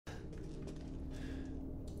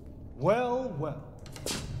Well, well.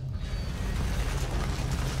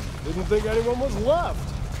 Didn't think anyone was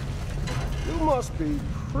left. You must be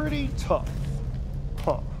pretty tough.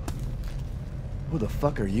 Huh. Who the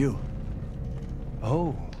fuck are you?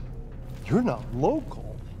 Oh, you're not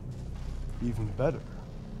local. Even better.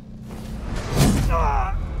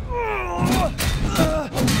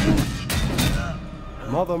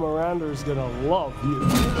 Mother Miranda's gonna love you.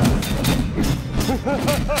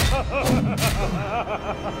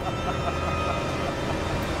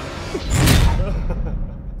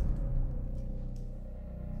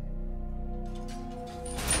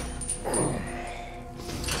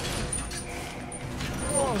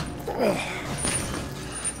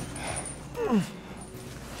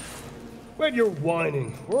 Wait, you're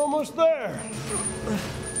whining. We're almost there.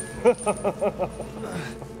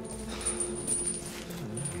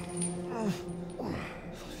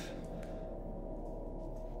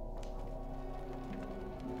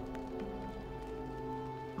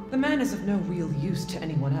 The man is of no real use to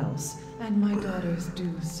anyone else, and my daughters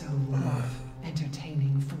do so love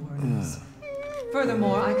entertaining foreigners.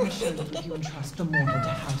 Furthermore, I can assure you if you entrust the mortal to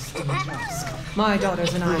House Dimitrescu, my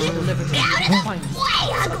daughters and I will deliver to you the finest.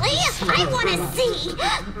 Way ugly! I want to see!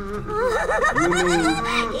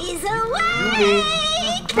 He's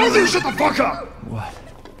awake! Both of you shut the fuck up! What?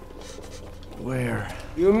 Where?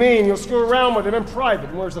 You mean you'll screw around with him in private,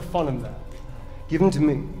 and where's the fun in that? Give him to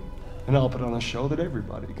me, and I'll put on a show that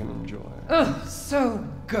everybody can enjoy. Ugh, so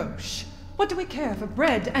gauche. What do we care for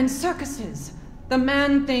bread and circuses? The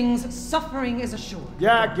man thinks suffering is assured.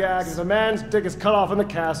 Yak, yak, if a man's dick is cut off in the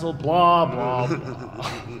castle, blah, blah,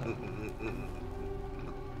 blah.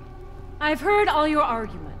 I've heard all your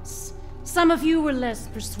arguments. Some of you were less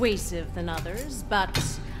persuasive than others, but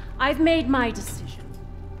I've made my decision.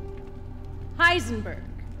 Heisenberg,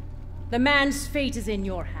 the man's fate is in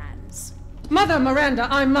your hands. Mother Miranda,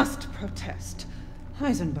 I must protest.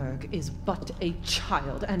 Heisenberg is but a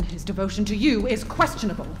child, and his devotion to you is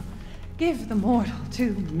questionable. Give the mortal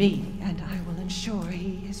to me, and I will ensure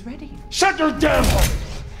he is ready. Shut your damn hole!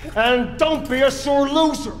 And don't be a sore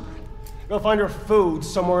loser! Go find your food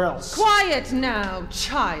somewhere else. Quiet now,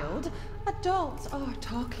 child. Adults are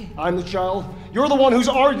talking. I'm the child. You're the one who's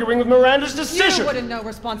arguing with Miranda's decision. You wouldn't know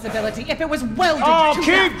responsibility if it was welded Oh, to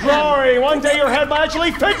keep growing! One day your head might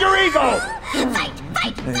actually fit your ego! Fight!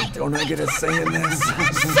 Hey, don't I get a say in this?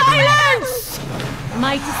 Silence!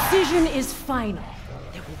 My decision is final.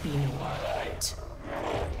 There will be no argument.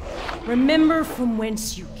 Remember from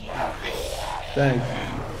whence you came. Thank you.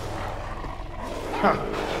 Huh.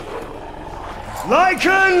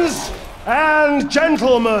 Lycans and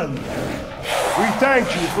gentlemen, we thank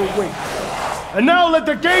you for waiting. And now let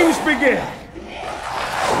the games begin!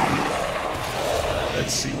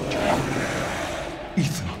 Let's see what you're doing.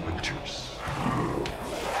 Ethan Winters.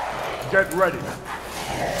 Get ready.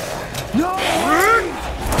 No!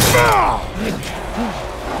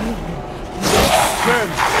 10,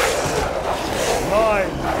 9,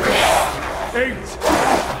 8,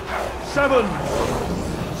 7,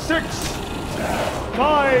 6,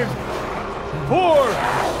 5, 4,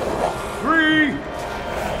 3,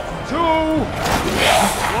 2,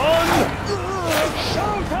 1.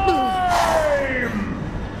 Showtime!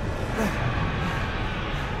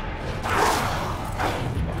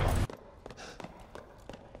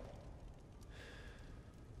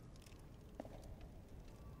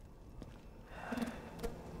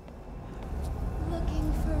 Looking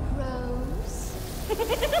for Rose?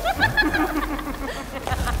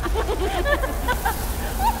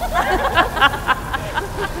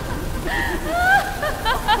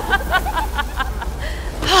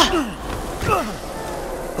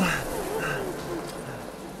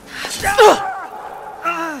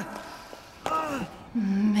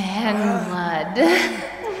 Man blood.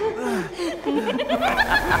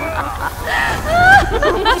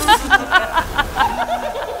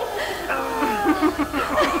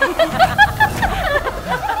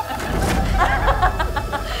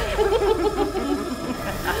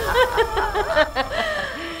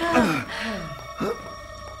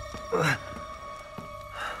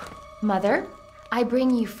 Mother, I bring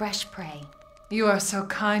you fresh prey. You are so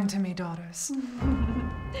kind to me, daughters.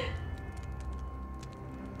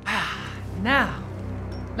 Now,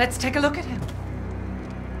 let's take a look at him.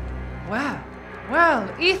 Well,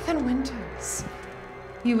 Ethan Winters.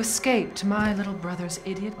 You escaped my little brother's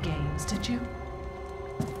idiot games, did you?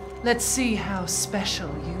 Let's see how special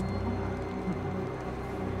you are.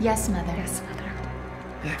 Yes, Mother. Yes, Mother.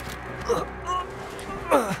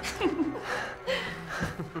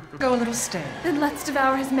 Go a little stale. Then let's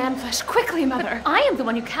devour his man flesh quickly, Mother. I am the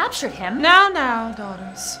one who captured him. Now,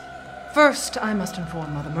 daughters. First, I must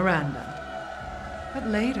inform Mother Miranda. But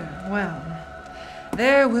later, well,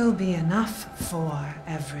 there will be enough for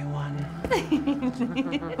everyone.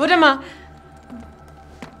 Budama!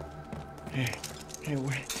 Hey,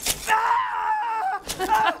 wait.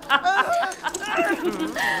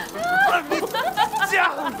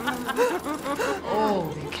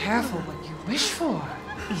 Oh, be careful what you wish for,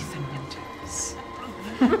 Ethan Winters.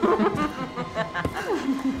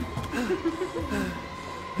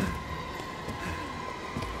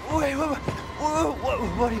 Wait,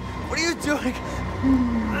 what are you doing?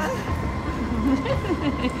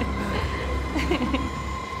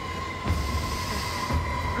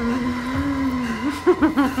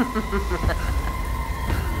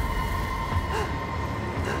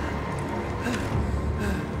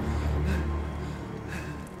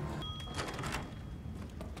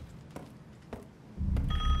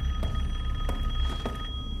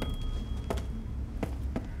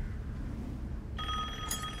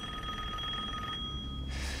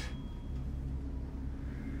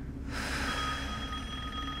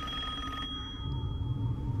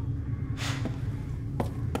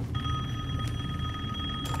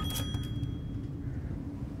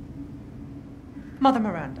 Mother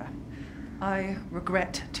Miranda, I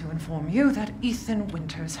regret to inform you that Ethan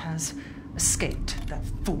Winters has escaped that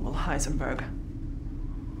fool Heisenberg.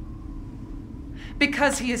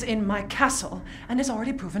 Because he is in my castle and has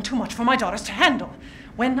already proven too much for my daughters to handle.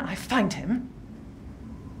 When I find him...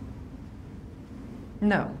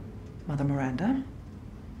 No, Mother Miranda.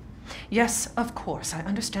 Yes, of course, I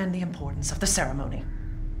understand the importance of the ceremony.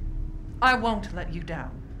 I won't let you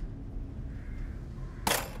down.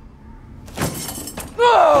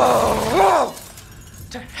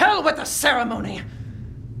 To hell with the ceremony!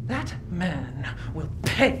 That man will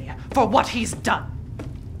pay for what he's done.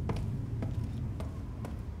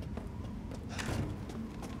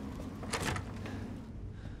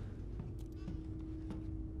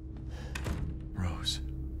 Rose,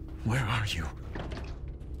 where are you?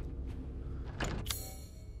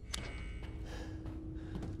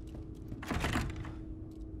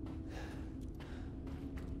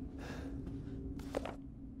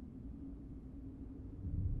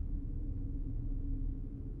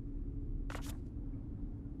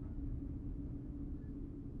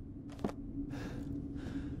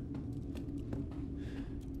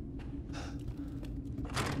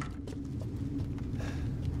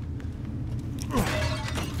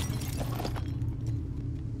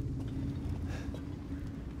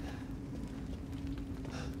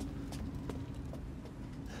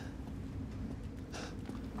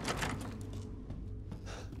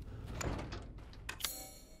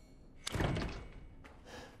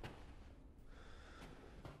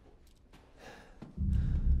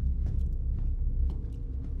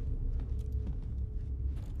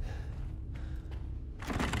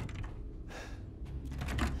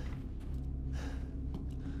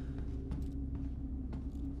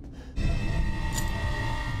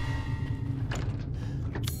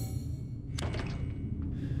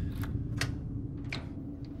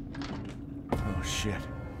 Shit.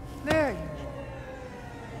 There you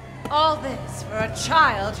are. All this for a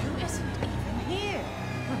child who isn't even here.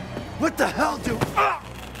 What the hell do...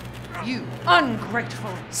 You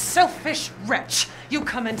ungrateful, selfish wretch! You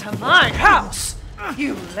come into my house!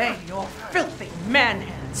 You lay your filthy man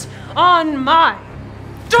hands on my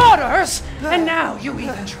daughters! And now you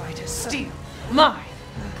even try to steal my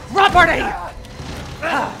property!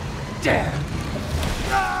 How dare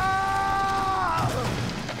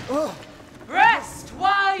you! Rest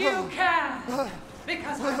while you can!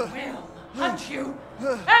 Because I will hunt you,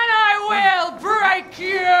 and I will break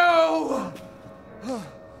you!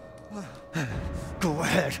 Go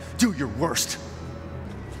ahead, do your worst.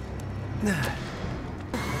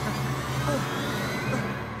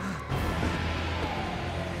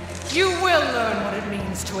 You will learn what it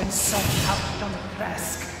means to insult Count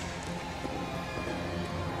Dimitrescu.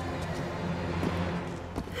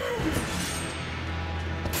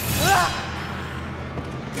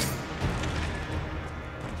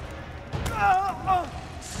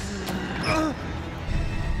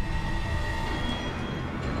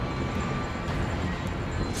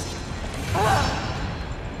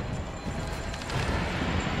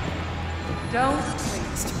 Don't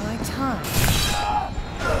waste my time.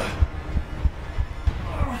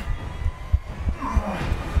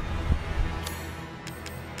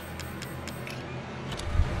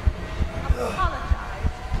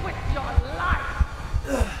 Apologize with your life.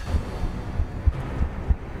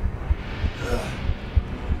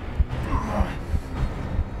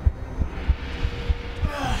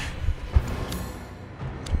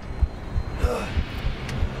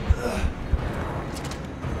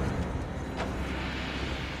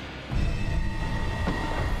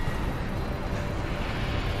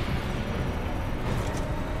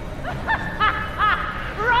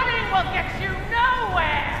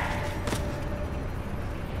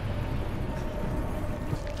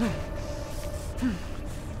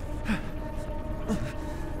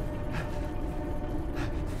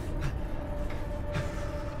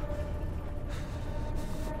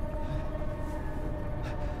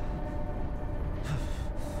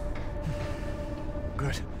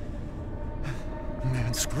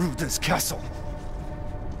 And screw this castle.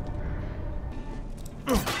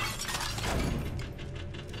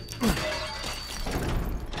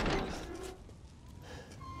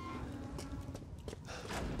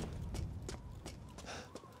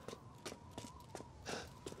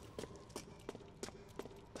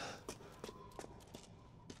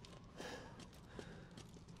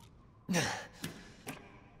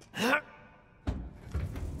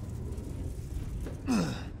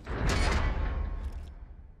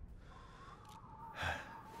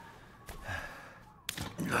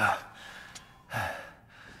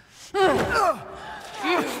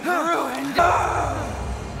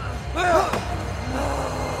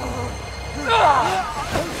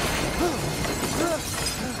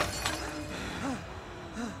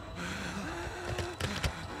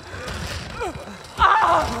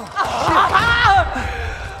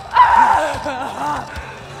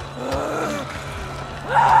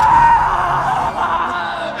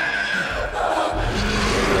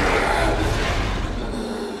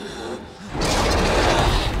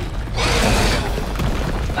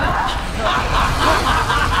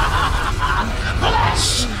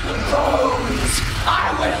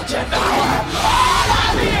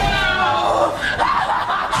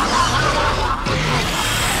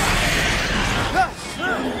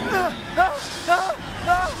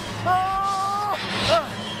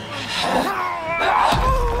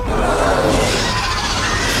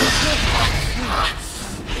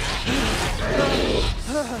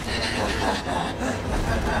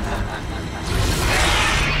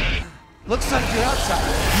 Looks like your outside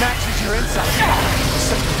matches your inside.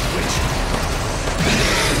 Son of a witch.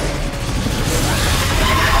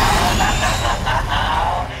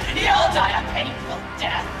 You'll die a painful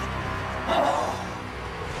death.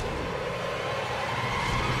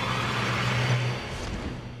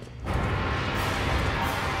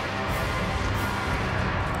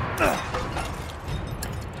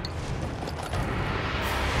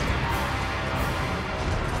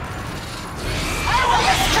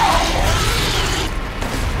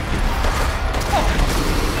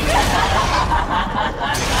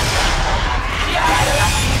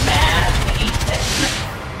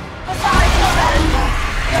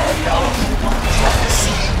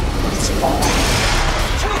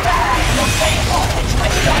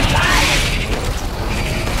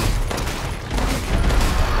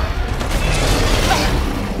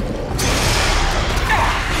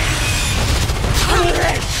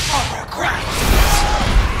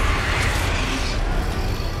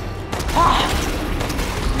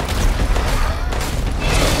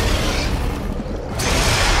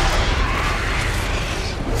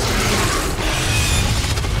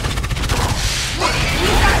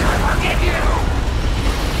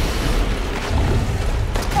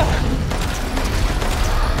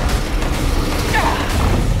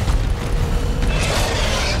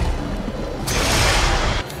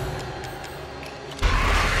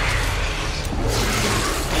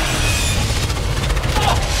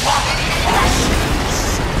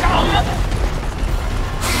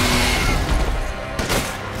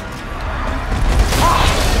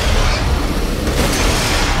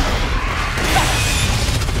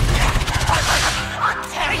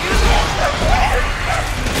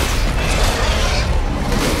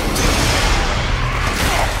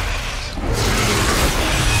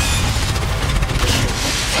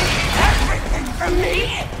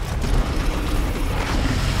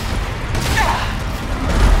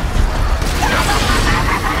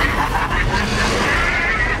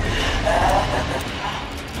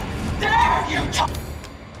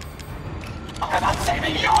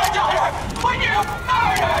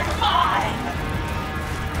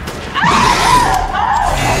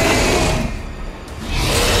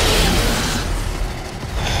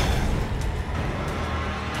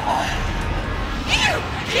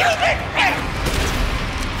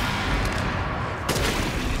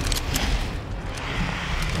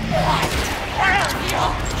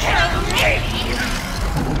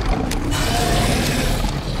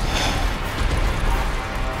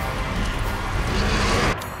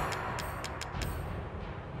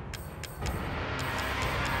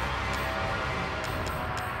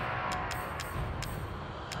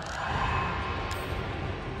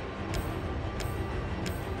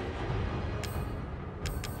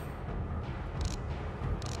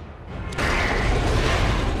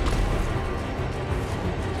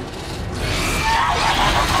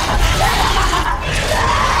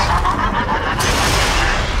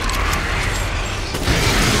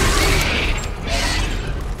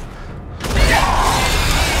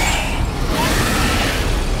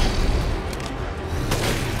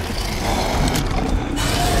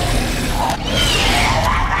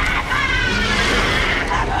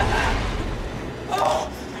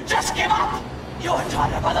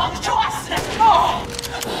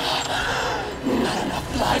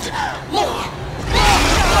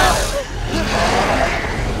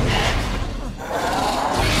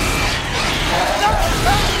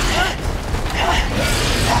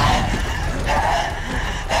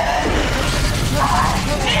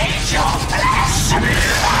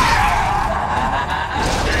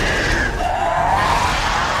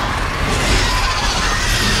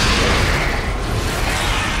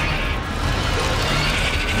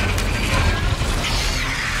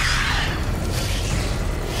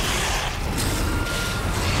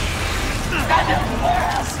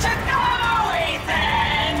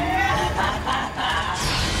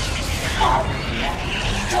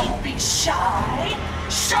 Don't be shy.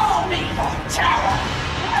 Show me your terror.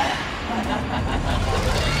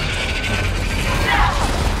 Now,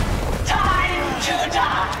 time to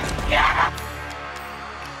die.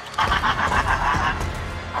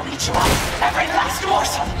 I'll eat you up, every last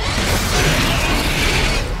morsel.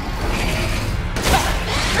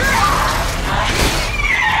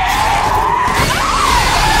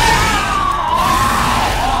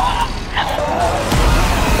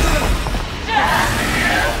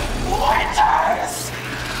 Winters!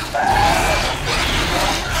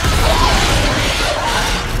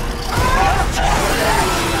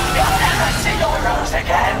 You'll never see your rose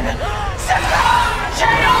again! Succumb to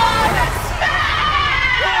your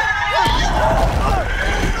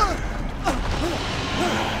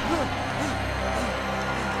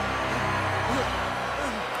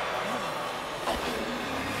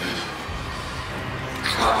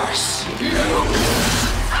curse you!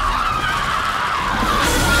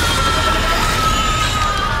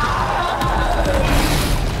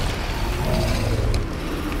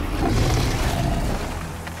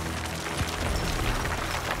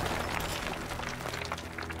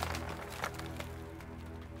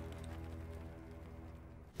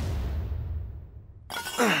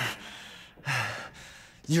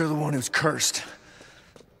 You're the one who's cursed.